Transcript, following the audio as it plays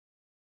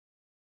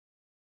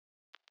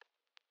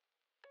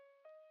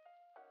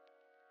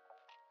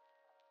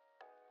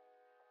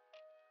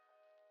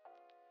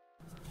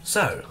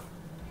So,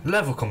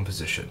 level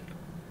composition.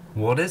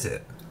 What is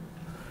it?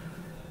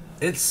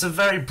 It's a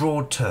very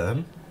broad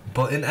term,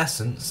 but in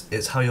essence,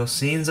 it's how your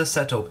scenes are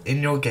set up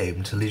in your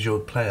game to lead your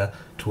player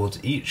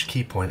towards each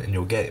key point in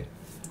your game.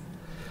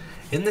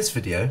 In this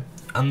video,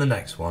 and the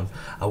next one,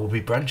 I will be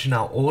branching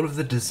out all of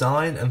the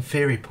design and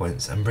theory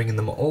points and bringing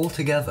them all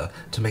together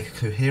to make a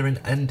coherent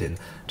ending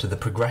to the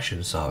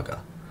progression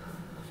saga.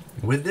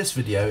 With this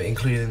video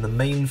including the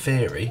main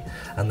theory,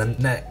 and the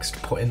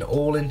next putting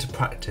all into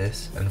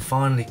practice, and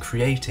finally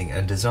creating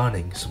and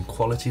designing some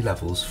quality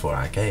levels for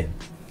our game.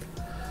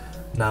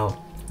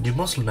 Now, you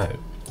must note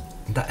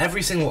that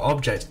every single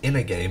object in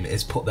a game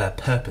is put there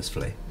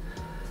purposefully.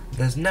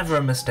 There's never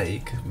a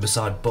mistake,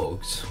 beside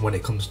bugs, when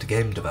it comes to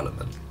game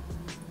development.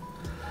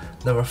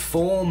 There are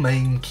 4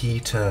 main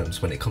key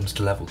terms when it comes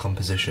to level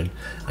composition,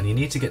 and you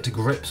need to get to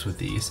grips with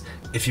these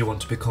if you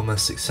want to become a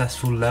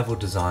successful level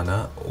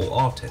designer or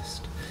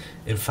artist.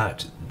 In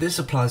fact, this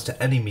applies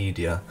to any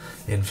media,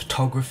 in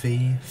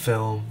photography,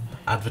 film,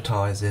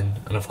 advertising,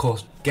 and of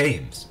course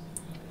games.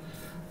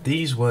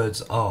 These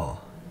words are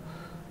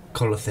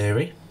colour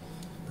theory,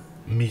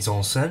 mise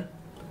en scène,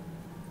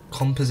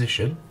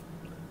 composition,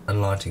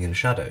 and lighting and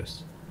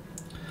shadows.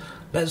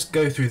 Let's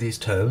go through these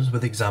terms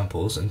with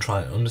examples and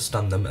try and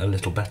understand them a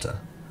little better.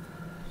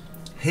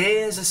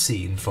 Here's a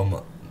scene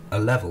from a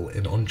level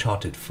in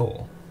Uncharted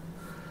 4.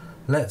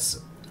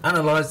 Let's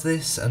analyse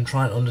this and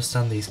try and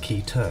understand these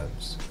key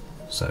terms.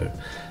 So,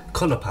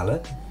 colour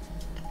palette.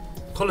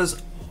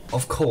 Colours,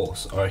 of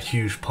course, are a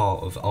huge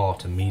part of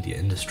art and media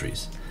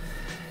industries,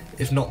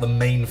 if not the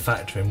main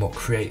factor in what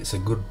creates a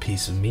good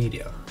piece of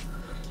media.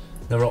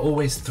 There are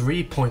always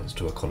 3 points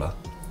to a colour.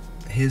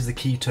 Here's the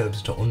key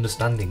terms to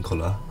understanding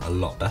colour a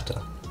lot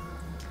better.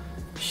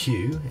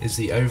 Hue is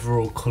the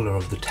overall colour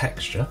of the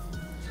texture.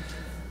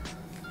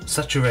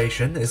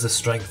 Saturation is the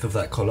strength of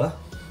that colour,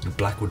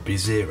 black would be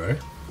 0.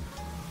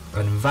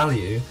 And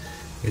value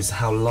is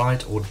how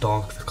light or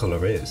dark the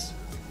colour is.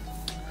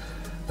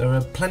 There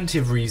are plenty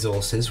of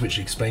resources which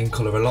explain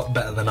colour a lot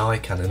better than I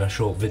can in a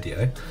short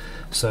video,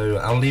 so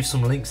I'll leave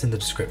some links in the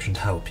description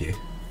to help you.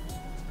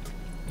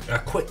 A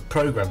quick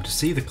program to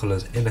see the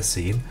colours in a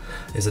scene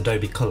is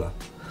Adobe Color.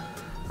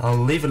 I'll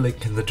leave a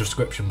link in the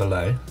description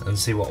below and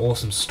see what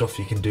awesome stuff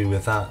you can do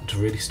with that to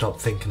really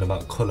start thinking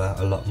about colour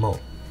a lot more.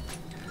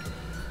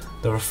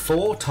 There are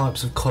 4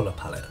 types of colour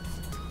palette.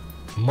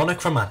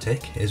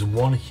 Monochromatic is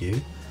one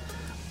hue,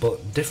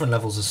 but different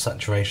levels of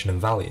saturation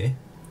and value.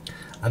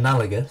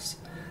 Analogous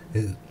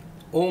is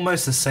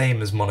almost the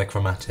same as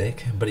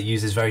monochromatic, but it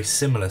uses very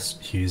similar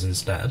hues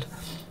instead,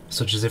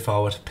 such as if I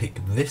were to pick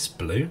this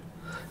blue,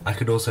 I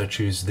could also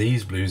choose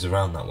these blues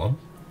around that one.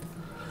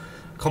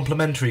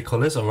 Complementary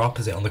colours are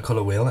opposite on the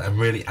colour wheel and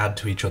really add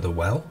to each other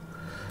well.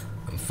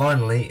 And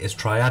finally is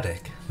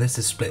triadic. This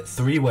is split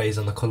 3 ways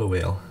on the colour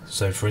wheel,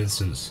 so for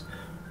instance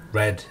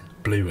red,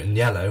 blue and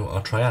yellow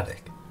are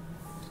triadic.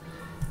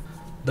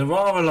 There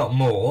are a lot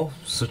more,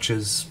 such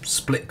as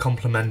split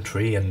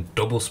complementary and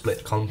double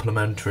split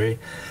complementary,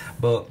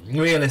 but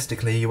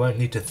realistically you won't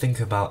need to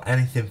think about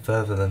anything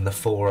further than the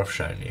 4 I've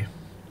shown you.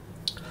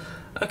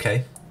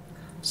 Okay.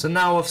 So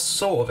now I've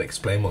sort of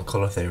explained what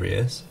colour theory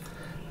is.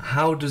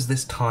 How does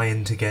this tie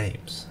into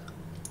games?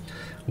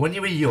 When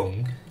you were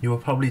young, you were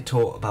probably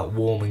taught about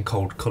warm and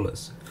cold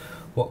colours,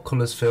 what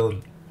colours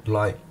feel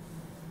like,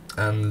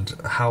 and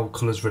how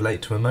colours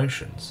relate to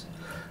emotions.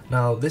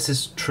 Now this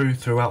is true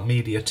throughout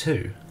media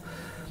too.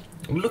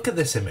 Look at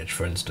this image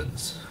for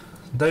instance.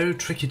 Though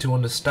tricky to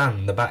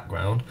understand the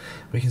background,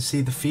 we can see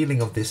the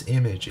feeling of this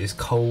image is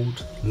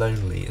cold,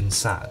 lonely and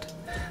sad.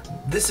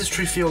 This is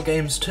true for your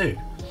games too.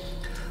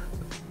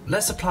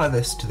 Let's apply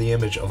this to the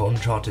image of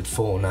Uncharted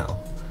 4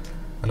 now,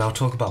 and I'll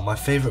talk about my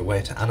favourite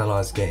way to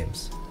analyse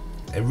games.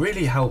 It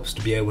really helps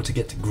to be able to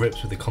get to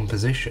grips with the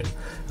composition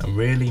and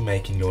really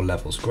making your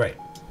levels great.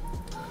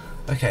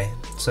 Okay,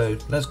 so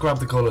let's grab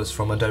the colours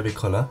from Adobe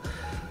Color,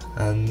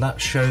 and that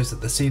shows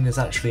that the scene is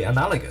actually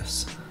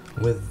analogous,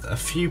 with a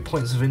few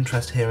points of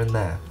interest here and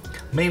there,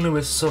 mainly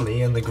with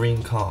Sully and the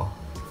green car.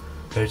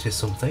 Notice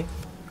something?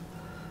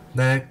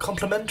 They're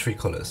complementary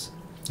colours.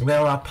 They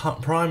are our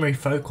primary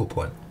focal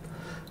point,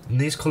 and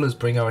these colours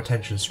bring our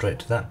attention straight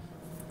to them.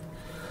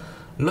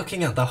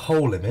 Looking at the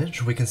whole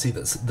image, we can see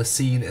that the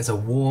scene is a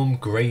warm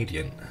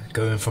gradient,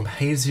 going from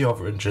hazy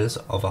oranges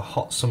of a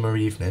hot summer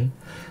evening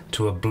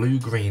to a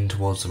blue-green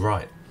towards the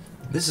right.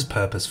 This is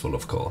purposeful,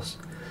 of course.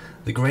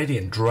 The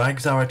gradient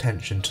drags our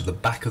attention to the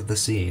back of the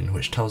scene,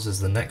 which tells us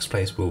the next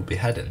place we'll be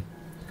heading,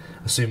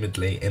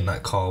 assumedly in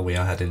that car we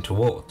are heading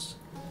towards.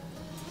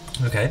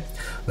 Okay,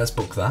 let's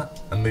book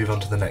that and move on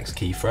to the next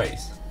key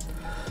phrase.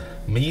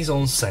 Mise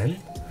en scène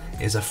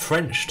is a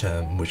French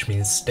term which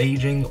means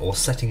staging or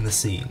setting the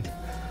scene.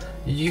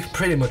 You can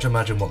pretty much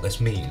imagine what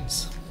this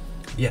means.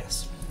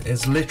 Yes,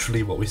 it's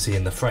literally what we see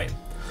in the frame.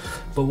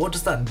 But what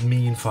does that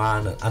mean for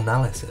our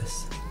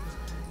analysis?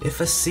 If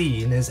a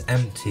scene is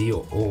empty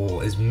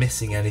or is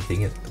missing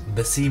anything,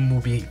 the scene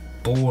will be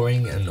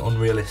boring and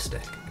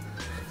unrealistic.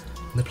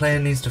 The player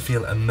needs to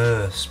feel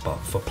immersed, but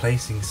for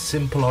placing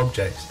simple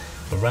objects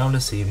around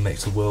a scene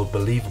makes the world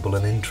believable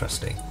and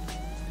interesting.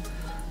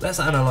 Let's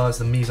analyse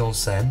the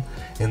mise-en-scène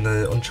in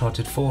the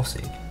Uncharted 4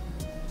 scene.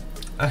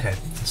 Okay,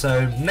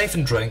 so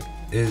Nathan Drake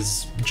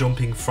is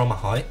jumping from a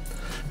height,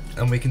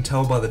 and we can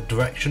tell by the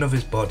direction of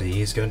his body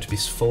he's going to be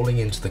falling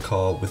into the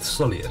car with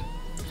Sully in.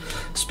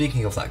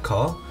 Speaking of that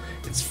car,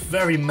 it's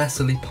very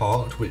messily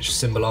parked, which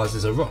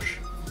symbolises a rush.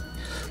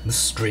 The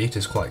street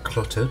is quite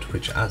cluttered,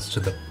 which adds to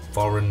the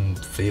foreign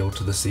feel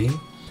to the scene.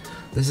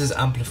 This is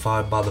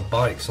amplified by the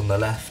bikes on the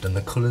left and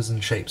the colours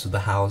and shapes of the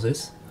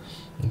houses.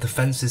 The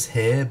fences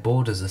here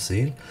borders the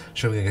scene,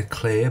 showing a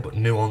clear but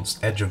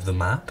nuanced edge of the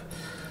map.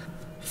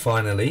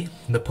 Finally,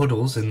 the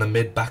puddles in the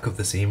mid-back of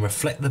the scene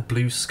reflect the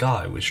blue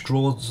sky, which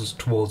draws us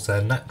towards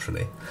there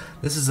naturally.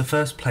 This is the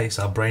first place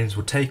our brains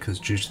would take us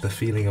due to the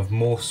feeling of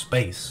more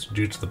space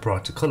due to the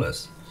brighter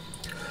colours.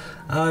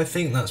 I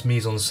think that's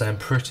mise-en-scène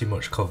pretty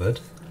much covered.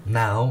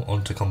 Now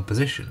on to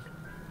composition.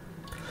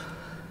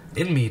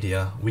 In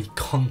media, we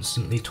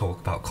constantly talk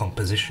about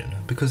composition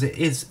because it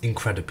is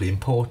incredibly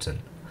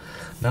important.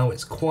 Now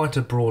it's quite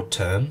a broad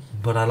term,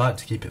 but I like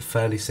to keep it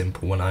fairly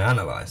simple when I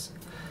analyse.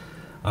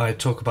 I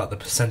talk about the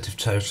percentage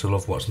total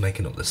of what's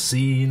making up the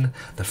scene,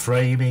 the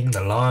framing,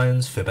 the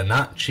lines,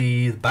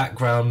 Fibonacci, the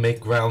background,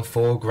 mid-ground,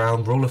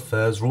 foreground, rule of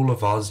thirds, rule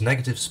of odds,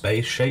 negative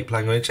space, shape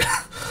language.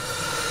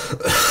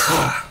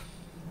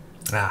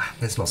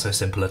 It's not so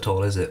simple at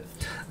all, is it?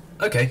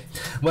 Okay,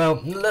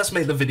 well, let's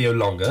make the video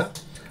longer,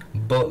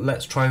 but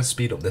let's try and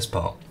speed up this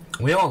part.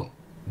 We aren't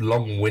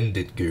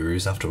long-winded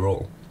gurus after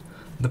all.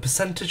 The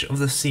percentage of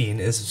the scene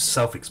is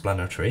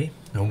self-explanatory,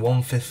 and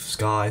 1/5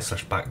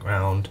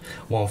 sky/background,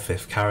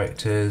 1/5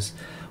 characters,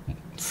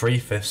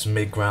 3/5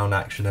 mid-ground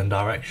action and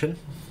direction.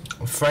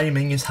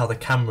 Framing is how the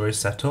camera is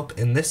set up.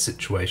 In this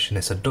situation,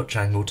 it's a Dutch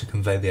angle to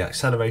convey the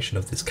acceleration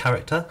of this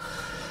character.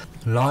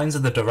 Lines are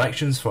the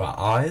directions for our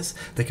eyes.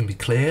 They can be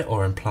clear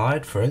or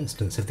implied. For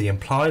instance, if the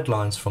implied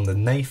lines from the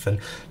Nathan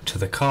to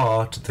the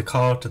car, to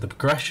the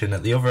progression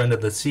at the other end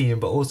of the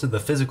scene, but also the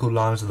physical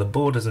lines of the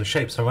borders and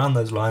shapes around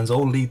those lines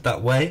all lead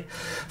that way.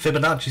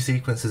 Fibonacci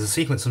sequence is a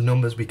sequence of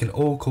numbers we can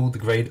all call the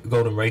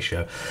golden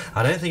ratio.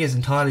 I don't think it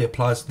entirely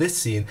applies to this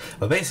scene,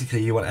 but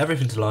basically you want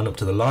everything to line up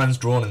to the lines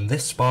drawn in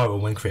this spiral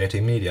when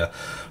creating media.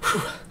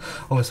 Whew,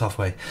 almost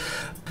halfway.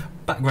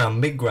 Background,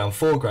 mid-ground,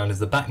 foreground is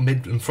the back,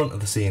 mid and front of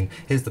the scene.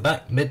 Here's the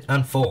back, mid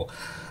and fore.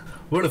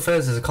 Rule of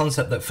thirds is a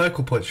concept that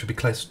focal points should be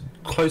close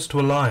to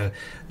a line,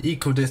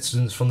 equal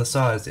distance from the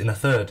sides in a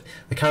third.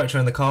 The character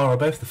and the car are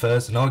both the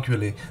thirds and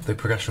arguably the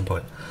progression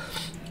point.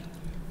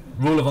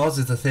 Rule of odds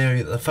is the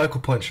theory that the focal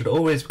point should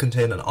always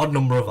contain an odd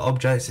number of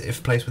objects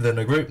if placed within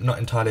a group, not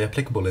entirely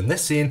applicable in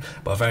this scene,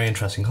 but a very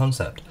interesting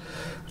concept.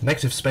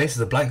 Negative space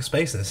is a blank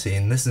space in the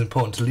scene. This is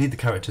important to lead the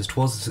characters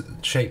towards the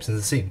shapes in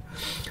the scene.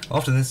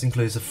 Often this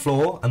includes the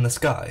floor and the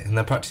sky, and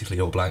they're practically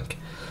all blank.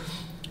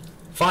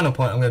 Final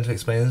point I'm going to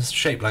explain is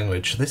shape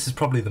language. This is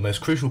probably the most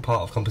crucial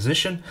part of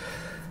composition.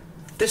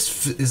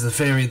 This is the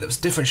theory that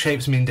different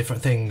shapes mean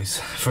different things.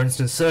 For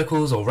instance,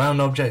 circles or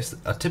round objects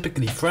are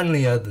typically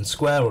friendlier than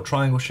square or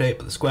triangle shape,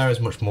 but the square is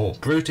much more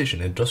brutish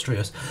and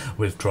industrious,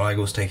 with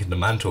triangles taking the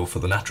mantle for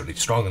the naturally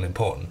strong and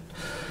important.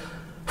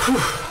 Whew.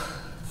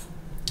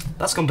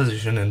 That's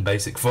composition in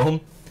basic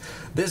form.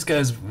 This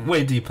goes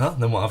way deeper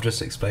than what I've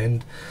just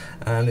explained,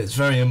 and it's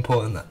very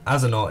important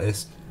as an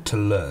artist to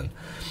learn.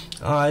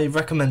 I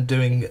recommend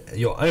doing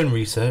your own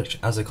research,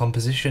 as a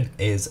composition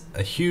is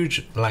a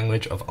huge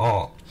language of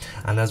art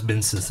and has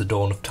been since the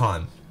dawn of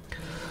time.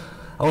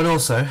 Oh, and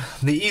also,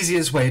 the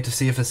easiest way to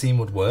see if a scene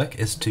would work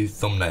is to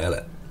thumbnail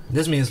it.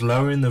 This means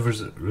lowering the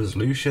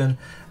resolution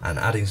and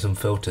adding some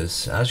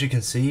filters. As you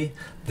can see,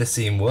 this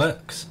scene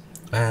works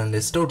and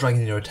is still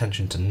dragging your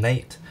attention to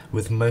Nate,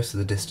 with most of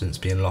the distance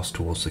being lost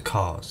towards the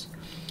cars.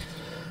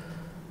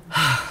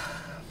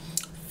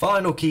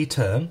 Final key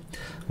term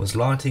was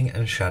lighting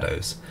and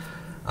shadows,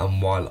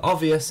 and while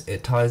obvious,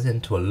 it ties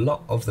into a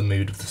lot of the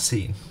mood of the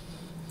scene.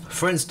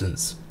 For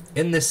instance,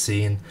 in this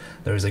scene,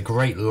 there is a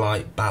great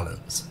light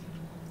balance.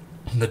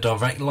 The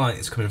direct light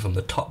is coming from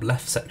the top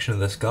left section of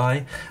the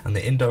sky, and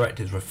the indirect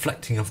is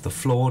reflecting off the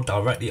floor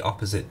directly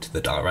opposite to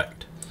the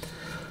direct.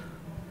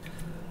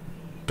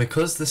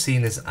 Because the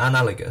scene is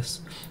analogous,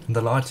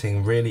 the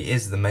lighting really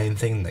is the main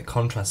thing that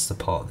contrasts the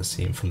part of the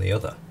scene from the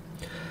other.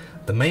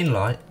 The main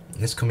light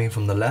is coming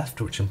from the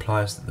left, which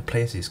implies that the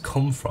place he's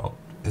come from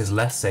is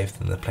less safe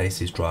than the place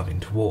he's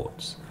driving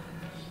towards.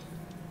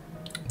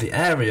 The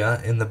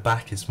area in the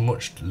back is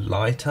much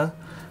lighter,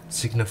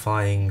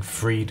 signifying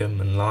freedom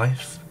and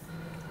life,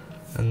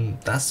 and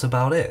that's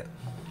about it.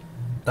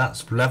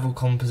 That's level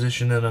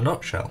composition in a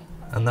nutshell,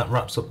 and that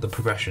wraps up the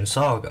progression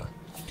saga.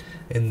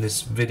 In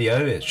this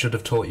video, it should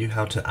have taught you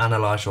how to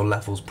analyse your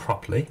levels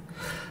properly,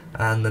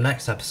 and the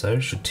next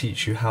episode should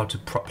teach you how to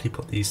properly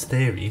put these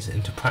theories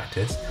into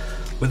practice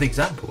with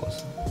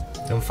examples.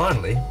 And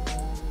finally,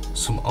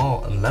 some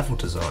art and level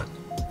design.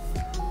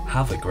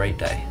 Have a great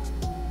day.